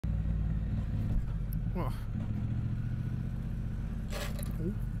Oh.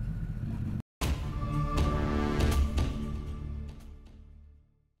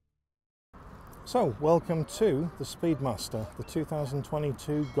 So, welcome to the Speedmaster, the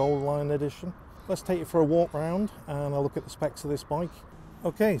 2022 Goldline Edition. Let's take you for a walk round and a look at the specs of this bike.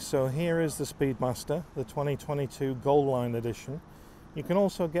 Okay, so here is the Speedmaster, the 2022 Goldline Edition. You can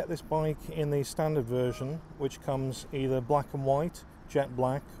also get this bike in the standard version, which comes either black and white, jet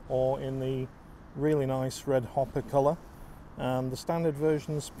black, or in the really nice red hopper colour. And the standard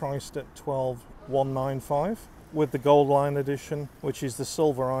version is priced at $12,195. With the Goldline Edition, which is the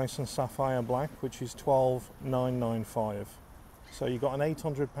silver ice and sapphire black, which is $12,995. So you've got an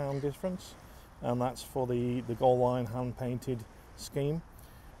 £800 difference, and that's for the Goldline hand painted scheme.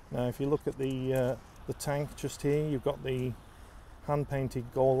 Now if you look at the tank just here, you've got the hand painted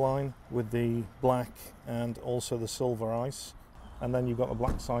Goldline with the black and also the silver ice, and then you've got the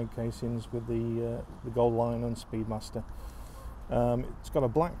black side casings with the Goldline and Speedmaster. It's got a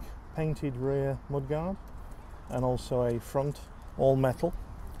black painted rear mudguard and also a front all metal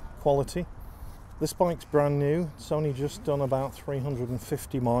quality. This bike's brand new. It's only just done about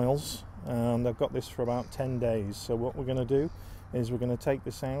 350 miles and I've got this for about 10 days. So what we're going to do is we're going to take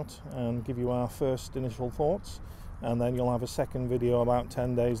this out and give you our first initial thoughts, and then you'll have a second video about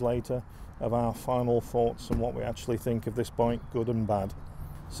 10 days later of our final thoughts and what we actually think of this bike, good and bad.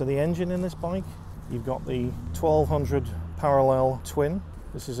 So the engine in this bike, you've got the 1200 parallel twin.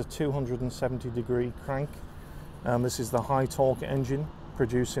 This is a 270-degree crank, and this is the high torque engine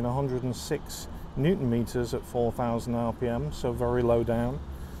producing 106 Newton meters at 4,000 RPM, so very low down.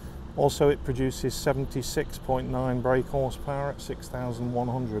 Also it produces 76.9 brake horsepower at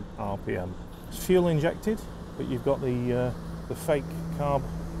 6,100 RPM. It's fuel injected, but you've got the fake carb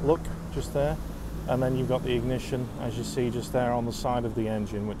look just there, and then you've got the ignition as you see just there on the side of the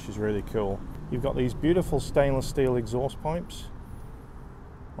engine, which is really cool. You've got these beautiful stainless steel exhaust pipes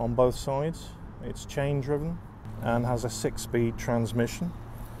on both sides. It's chain driven and has a 6-speed transmission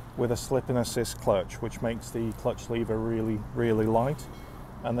with a slip and assist clutch, which makes the clutch lever really light.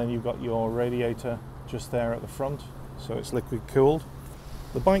 And then you've got your radiator just there at the front, so it's liquid cooled.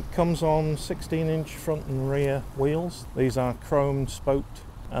 The bike comes on 16-inch front and rear wheels. These are chrome spoked,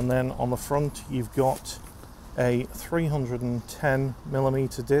 and then on the front you've got a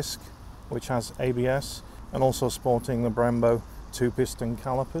 310mm disc which has ABS, and also sporting the Brembo 2-piston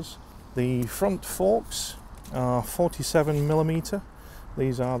calipers. The front forks are 47mm.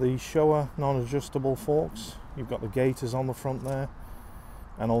 These are the Showa non-adjustable forks. You've got the gaiters on the front there,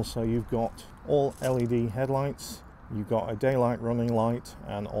 and also you've got all LED headlights. You've got a daylight running light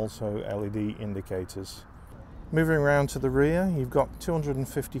and also LED indicators. Moving around to the rear, you've got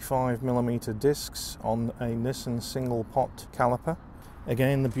 255mm discs on a Nissan single pot caliper.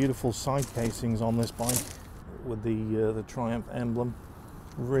 Again, the beautiful side casings on this bike with the Triumph emblem,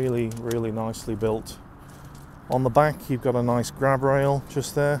 really nicely built. On the back you've got a nice grab rail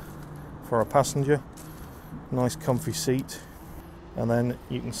just there for a passenger, nice comfy seat, and then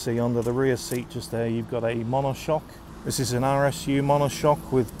you can see under the rear seat just there you've got a monoshock. This is an RSU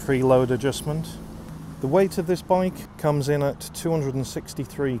monoshock with preload adjustment. The weight of this bike comes in at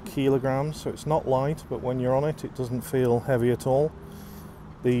 263 kilograms, so it's not light, but when you're on it, it doesn't feel heavy at all.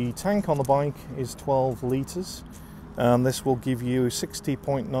 The tank on the bike is 12 litres, and this will give you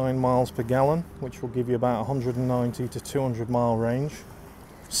 60.9 miles per gallon, which will give you about 190 to 200 mile range.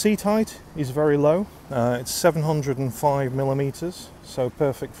 Seat height is very low. It's 705mm, so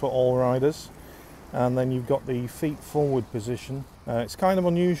perfect for all riders. And then you've got the feet forward position. It's kind of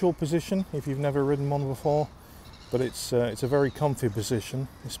unusual position if you've never ridden one before, but it's a very comfy position,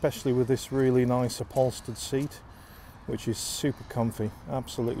 especially with this really nice upholstered seat, which is super comfy,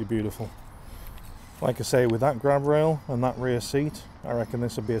 absolutely beautiful. Like I say, with that grab rail and that rear seat, I reckon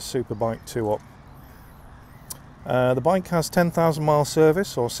this would be a super bike 2-up. The bike has 10,000 mile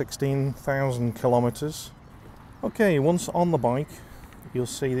service, or 16,000 kilometers. Okay, once on the bike, you'll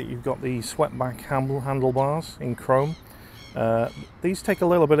see that you've got the swept-back handlebars in chrome. These take a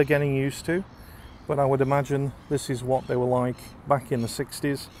little bit of getting used to, but I would imagine this is what they were like back in the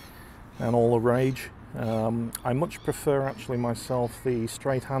 60s and all the rage. I much prefer actually myself the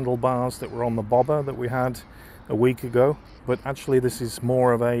straight handlebars that were on the bobber that we had a week ago, but actually this is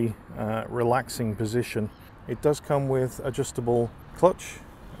more of a relaxing position. It does come with adjustable clutch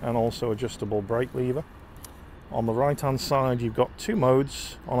and also adjustable brake lever. On the right hand side you've got two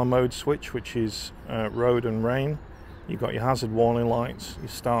modes on a mode switch, which is road and rain. You've got your hazard warning lights, your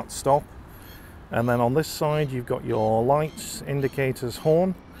start stop, and then on this side you've got your lights, indicators,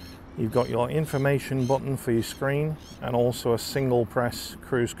 horn, You've got your information button for your screen and also a single press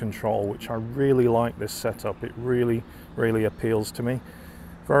cruise control, which I really like this setup. It really appeals to me.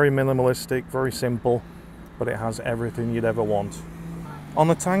 Very minimalistic, very simple, but it has everything you'd ever want. On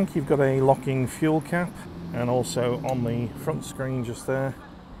the tank you've got a locking fuel cap, and also on the front screen just there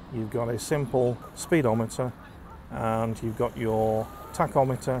you've got a simple speedometer, and you've got your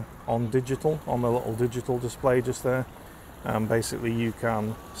tachometer on digital, on the little digital display just there. And basically you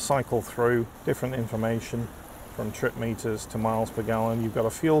can cycle through different information from trip meters to miles per gallon. You've got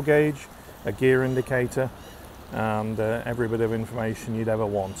a fuel gauge, a gear indicator, and every bit of information you'd ever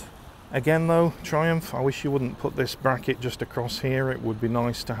want. Again though, Triumph, I wish you wouldn't put this bracket just across here. It would be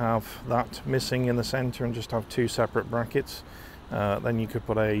nice to have that missing in the center and just have two separate brackets. Then you could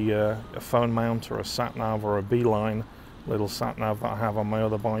put a phone mount or a sat nav or a Beeline little sat nav that I have on my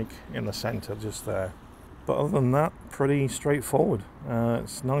other bike in the center just there. But other than that, pretty straightforward.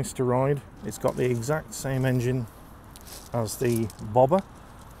 It's nice to ride. It's got the exact same engine as the Bobber,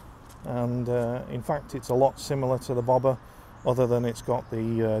 and in fact it's a lot similar to the Bobber, other than it's got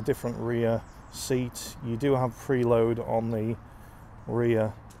the different rear seat. You do have preload on the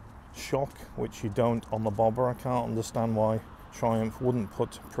rear shock, which you don't on the Bobber. I can't understand why Triumph wouldn't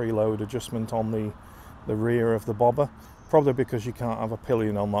put preload adjustment on the rear of the Bobber. Probably because you can't have a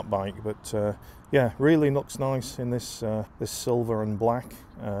pillion on that bike, but yeah, really looks nice in this this silver and black.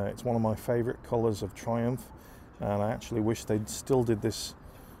 It's one of my favourite colours of Triumph, and I actually wish they'd still did this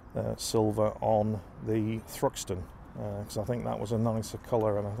silver on the Thruxton, because I think that was a nicer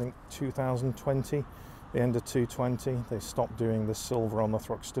colour. And I think 2020, the end of 2020, they stopped doing the silver on the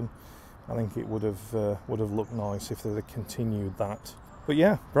Thruxton. I think it would have looked nice if they'd continued that. But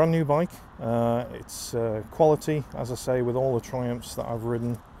yeah, brand new bike. It's quality, as I say, with all the Triumphs that I've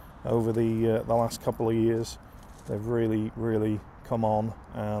ridden over the last couple of years. They've really come on,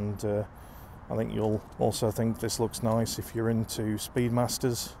 and I think you'll also think this looks nice if you're into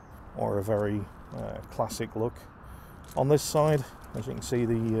Speedmasters or a very classic look. On this side, as you can see,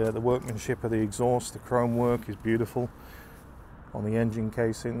 the workmanship of the exhaust, the chrome work is beautiful on the engine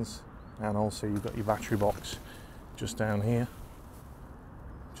casings, and also you've got your battery box just down here.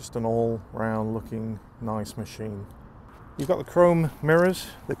 Just an all-round looking nice machine. You've got the chrome mirrors.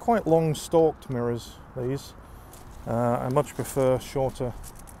 They're quite long stalked mirrors, these. I much prefer shorter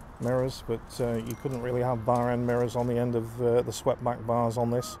mirrors, but you couldn't really have bar end mirrors on the end of the swept back bars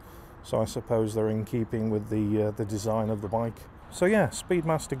on this, so I suppose they're in keeping with the design of the bike. So yeah,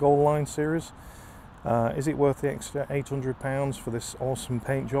 Speedmaster Goldline series. Is it worth the extra £800 for this awesome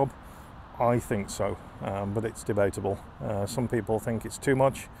paint job? I think so, but it's debatable. Some people think it's too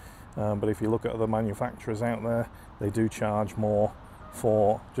much, but if you look at other manufacturers out there, they do charge more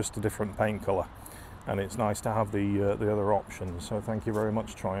for just a different paint colour, and it's nice to have the other options. So thank you very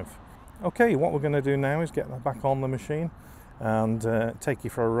much, Triumph. Okay, what we're going to do now is get that back on the machine and take you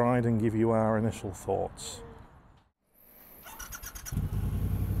for a ride and give you our initial thoughts.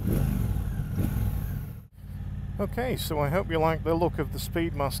 Okay, so I hope you like the look of the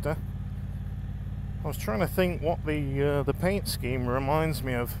Speedmaster. I was trying to think what the paint scheme reminds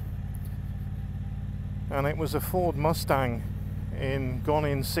me of, and it was a Ford Mustang Gone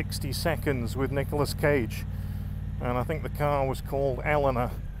in 60 Seconds with Nicolas Cage, and I think the car was called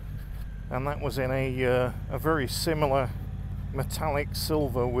Eleanor, and that was in a very similar metallic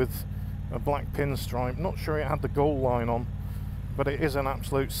silver with a black pinstripe. Not sure it had the Goldline on, but it is an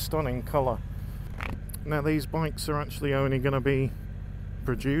absolute stunning colour. Now these bikes are actually only going to be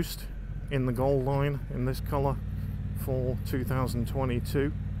produced in the Goldline in this colour for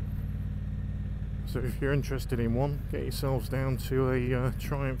 2022. So if you're interested in one, get yourselves down to a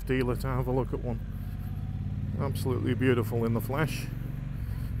Triumph dealer to have a look at one. Absolutely beautiful in the flesh.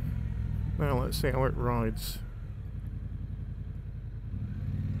 Now let's see how it rides.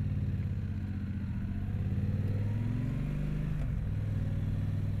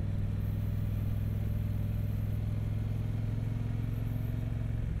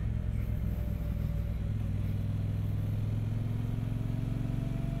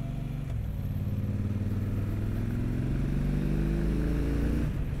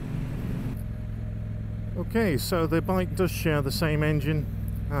 Okay, so the bike does share the same engine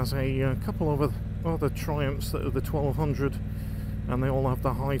as a couple of other Triumphs that are the 1200, and they all have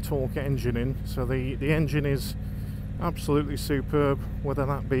the high torque engine in. So the engine is absolutely superb, whether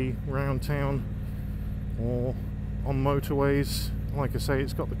that be round town or on motorways. Like I say,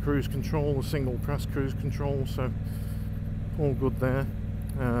 it's got the cruise control, the single press cruise control, so all good there.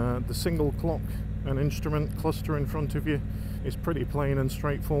 The single clock and instrument cluster in front of you is pretty plain and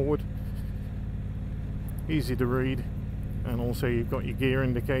straightforward. Easy to read, and also you've got your gear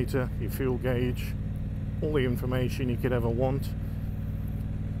indicator, your fuel gauge, all the information you could ever want.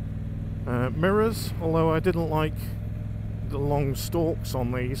 Mirrors, although I didn't like the long stalks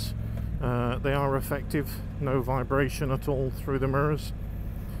on these, they are effective, no vibration at all through the mirrors.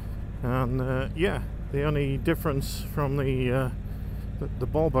 And yeah, the only difference from the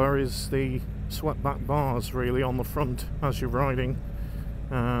bobber is the swept back bars really on the front as you're riding,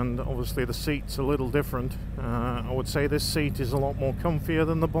 and obviously the seat's a little different. I would say this seat is a lot more comfier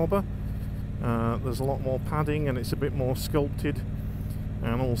than the bobber. There's a lot more padding and it's a bit more sculpted,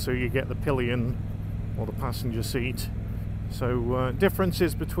 and also you get the pillion or the passenger seat. So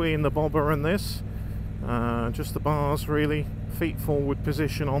differences between the bobber and this, just the bars really, feet forward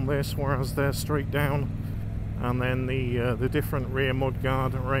position on this, whereas they're straight down, and then the different rear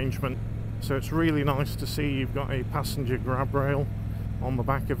mudguard arrangement. So it's really nice to see you've got a passenger grab rail on the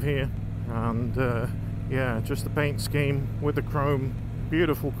back of here, and yeah, just the paint scheme with the chrome,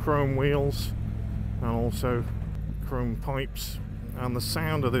 beautiful chrome wheels, and also chrome pipes, and the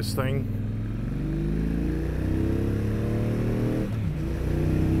sound of this thing.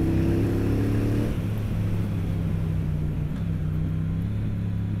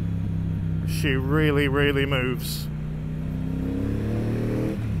 She really moves.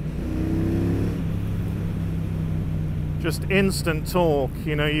 Just instant torque,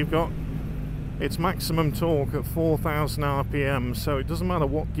 you know, you've got its maximum torque at 4,000 RPM, so it doesn't matter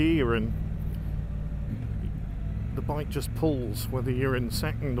what gear you're in, the bike just pulls, whether you're in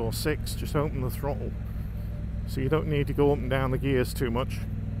second or sixth. Just open the throttle, so you don't need to go up and down the gears too much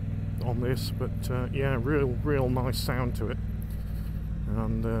on this. But yeah, real nice sound to it.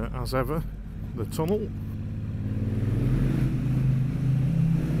 And as ever, the tunnel.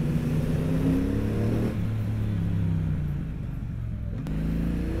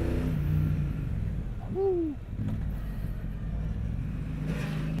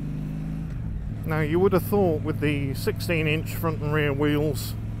 Now you would have thought with the 16-inch front and rear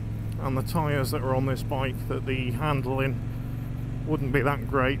wheels and the tyres that are on this bike that the handling wouldn't be that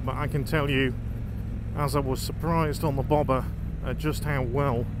great, but I can tell you, as I was surprised on the bobber at just how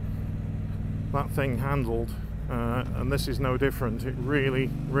well that thing handled, and this is no different. It really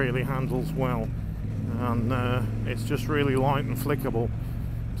handles well, and it's just really light and flickable.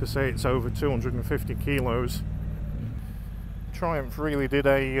 To say it's over 250 kilos. Triumph really did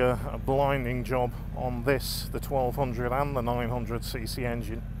a blinding job on this, the 1200 and the 900cc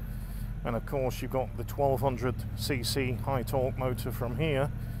engine, and of course you've got the 1200cc high torque motor from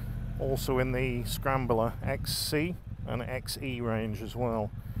here, also in the Scrambler XC and XE range as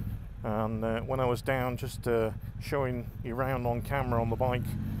well. And when I was down just showing you around on camera on the bike,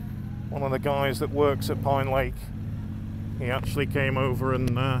 one of the guys that works at Pine Lake, he actually came over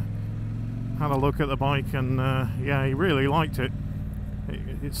and had a look at the bike, and yeah, he really liked it.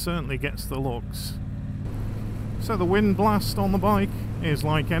 It certainly gets the looks. So the wind blast on the bike is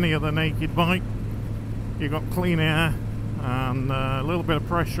like any other naked bike. You've got clean air and a little bit of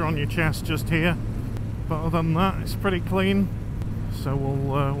pressure on your chest just here, but other than that it's pretty clean. So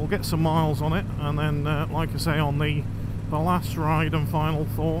we'll get some miles on it, and then like I say, on the last ride and final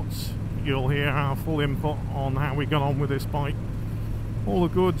thoughts, you'll hear our full input on how we got on with this bike, all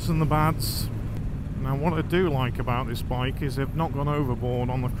the goods and the bads. Now what I do like about this bike is they've not gone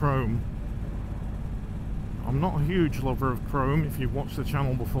overboard on the chrome. I'm not a huge lover of chrome, if you've watched the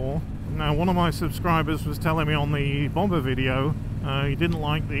channel before. Now one of my subscribers was telling me on the bobber video he didn't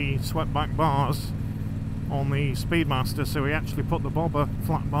like the swept back bars on the Speedmaster, so he actually put the bobber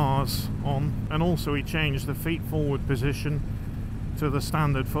flat bars on, and also he changed the feet forward position to the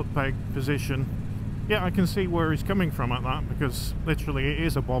standard foot peg position. Yeah, I can see where he's coming from at that, because literally it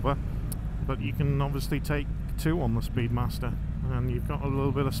is a bobber, but you can obviously take two on the Speedmaster, and you've got a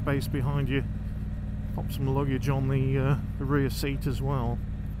little bit of space behind you. Pop some luggage on the rear seat as well.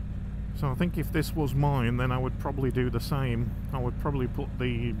 So I think if this was mine, then I would probably do the same. I would probably put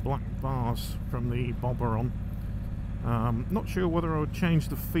the black bars from the bobber on. Not sure whether I would change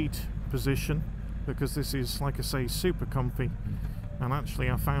the feet position, because this is, like I say, super comfy. And actually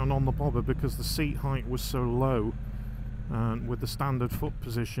I found on the bobber, because the seat height was so low, and with the standard foot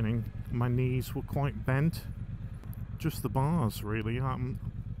positioning, my knees were quite bent. Just the bars really. I'm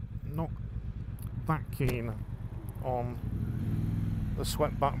not that keen on the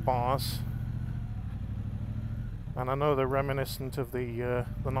swept back bars, and I know they're reminiscent of the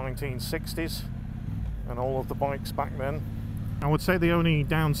 1960s and all of the bikes back then. I would say the only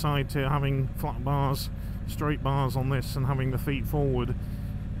downside to having flat bars, straight bars on this, and having the feet forward,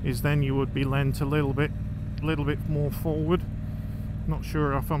 is then you would be lent a little bit more forward. Not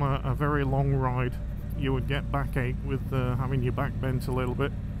sure if on a very long ride, you would get backache with having your back bent a little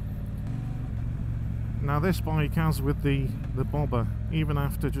bit. Now this bike, as with the bobber, even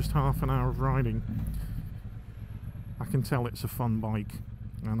after just half an hour of riding, I can tell it's a fun bike,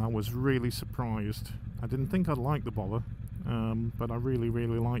 and I was really surprised. I didn't think I'd like the bobber, but I really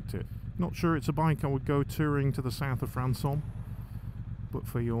liked it. Not sure it's a bike I would go touring to the south of France on, but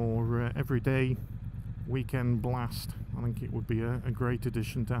for your everyday weekend blast, I think it would be a great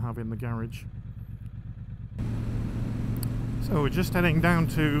addition to have in the garage. So we're just heading down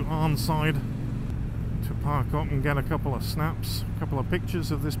to Arnside to park up and get a couple of snaps, a couple of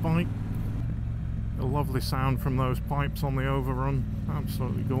pictures of this bike. A lovely sound from those pipes on the overrun,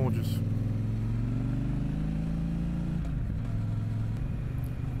 absolutely gorgeous.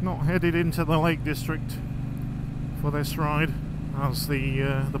 Not headed into the Lake District for this ride, as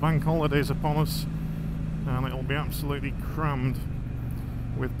the bank holiday's upon us, and it'll be absolutely crammed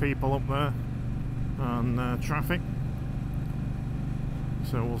with people up there and traffic.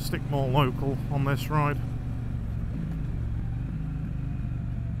 So we'll stick more local on this ride.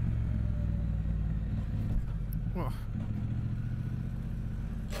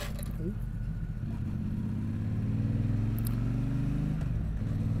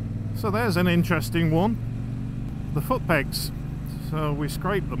 So there's an interesting one, the foot pegs. So we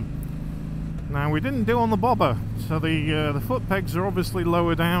scraped them. Now we didn't do on the bobber, so the foot pegs are obviously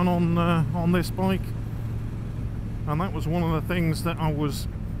lower down on this bike, and that was one of the things that I was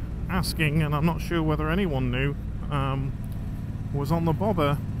asking, and I'm not sure whether anyone knew, was on the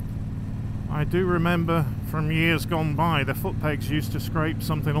bobber. I do remember from years gone by the foot pegs used to scrape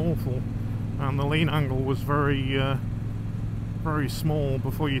something awful, and the lean angle was very small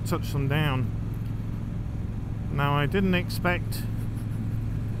before you touch them down. Now I didn't expect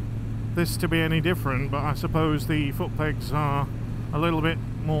this to be any different, but I suppose the foot pegs are a little bit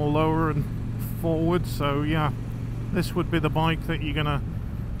more lower and forward, so yeah, this would be the bike that you're gonna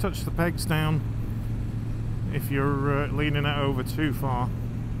touch the pegs down if you're leaning it over too far.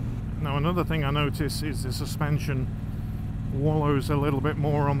 Now another thing I notice is the suspension wallows a little bit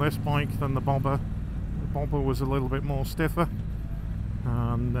more on this bike than the bobber. The bobber was a little bit more stiffer,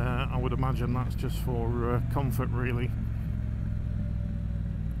 and I would imagine that's just for comfort really.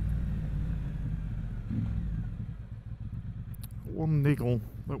 One niggle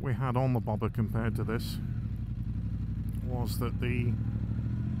that we had on the bobber compared to this was that the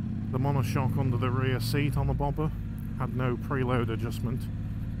monoshock under the rear seat on the bobber had no preload adjustment,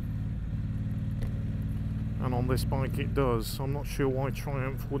 and on this bike it does. So I'm not sure why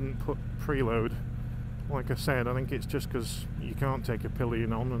Triumph wouldn't put preload. Like I said, I think it's just because you can't take a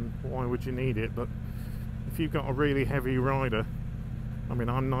pillion on, and why would you need it? But if you've got a really heavy rider, I mean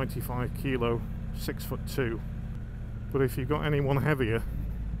I'm 95 kilo, 6'2", but if you've got anyone heavier,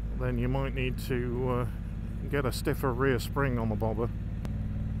 then you might need to get a stiffer rear spring on the bobber.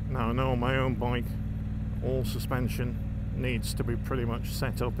 Now I know on my own bike all suspension needs to be pretty much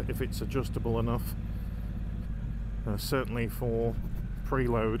set up if it's adjustable enough, certainly for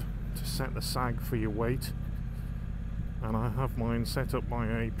preload, to set the sag for your weight, and I have mine set up by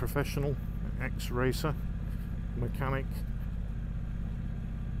a professional ex-racer mechanic,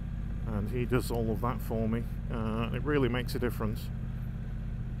 and he does all of that for me. It really makes a difference.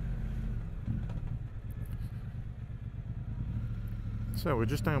 So we're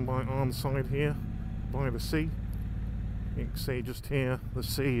just down by Arnside here, by the sea. You can see just here the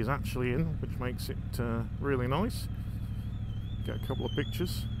sea is actually in, which makes it really nice. Get a couple of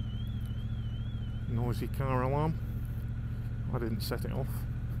pictures. Noisy car alarm. I didn't set it off.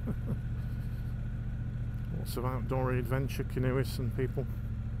 Lots of outdoor adventure canoeists and people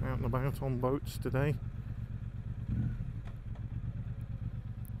out and about on boats today.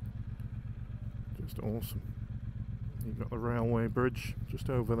 Just awesome. You've got the railway bridge just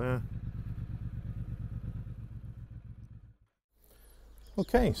over there.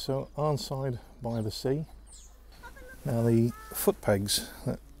 Okay, so Arnside by the sea. Now the foot pegs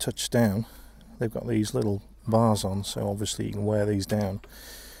that touch down, they've got these little bars on, so obviously you can wear these down,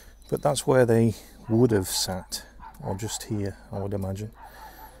 but that's where they would have sat, or just here I would imagine.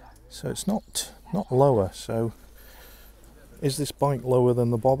 So it's not lower. So is this bike lower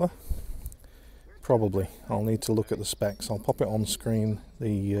than the bobber? Probably. I'll need to look at the specs. I'll pop it on screen,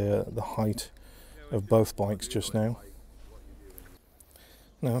 the height of both bikes just now.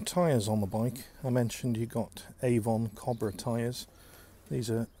 Now tyres on the bike, I mentioned you got Avon Cobra tyres. These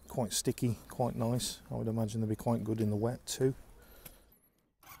are quite sticky, quite nice. I would imagine they'll be quite good in the wet too.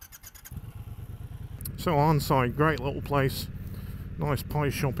 So Arnside, great little place. Nice pie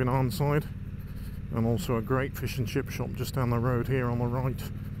shop in Arnside, and also a great fish and chip shop just down the road here on the right.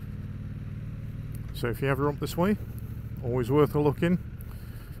 So if you're ever up this way, always worth a look in.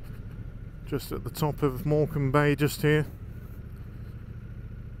 Just at the top of Morecambe Bay just here.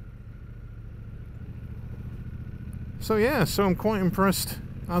 So yeah, so I'm quite impressed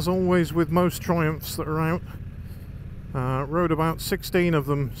as always with most Triumphs that are out. Rode about 16 of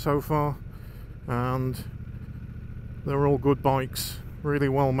them so far, and they're all good bikes, really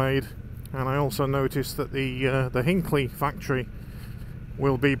well made. And I also noticed that the Hinckley factory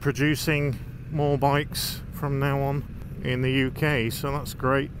will be producing more bikes from now on in the UK, so that's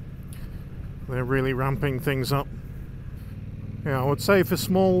great. They're really ramping things up. Yeah, I would say for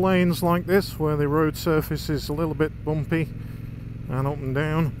small lanes like this, where the road surface is a little bit bumpy and up and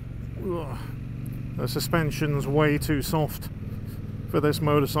down, the suspension's way too soft for this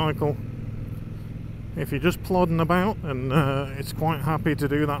motorcycle. If you're just plodding about, and it's quite happy to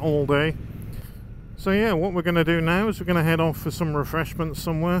do that all day. So yeah, what we're going to do now is we're going to head off for some refreshments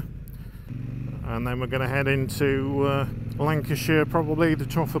somewhere, and then we're going to head into Lancashire, probably to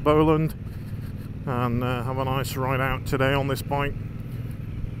Troffer Bowland, and have a nice ride out today on this bike.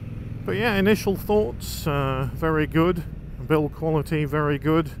 But yeah, initial thoughts, very good. Build quality, very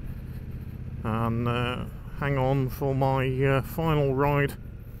good. And hang on for my final ride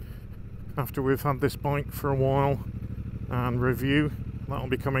after we've had this bike for a while and review. That'll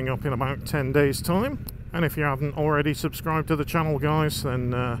be coming up in about 10 days time. And if you haven't already subscribed to the channel, guys,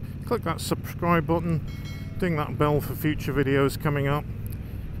 then click that subscribe button, ding that bell for future videos coming up,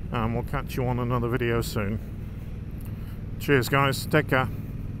 and we'll catch you on another video soon. Cheers guys, take care.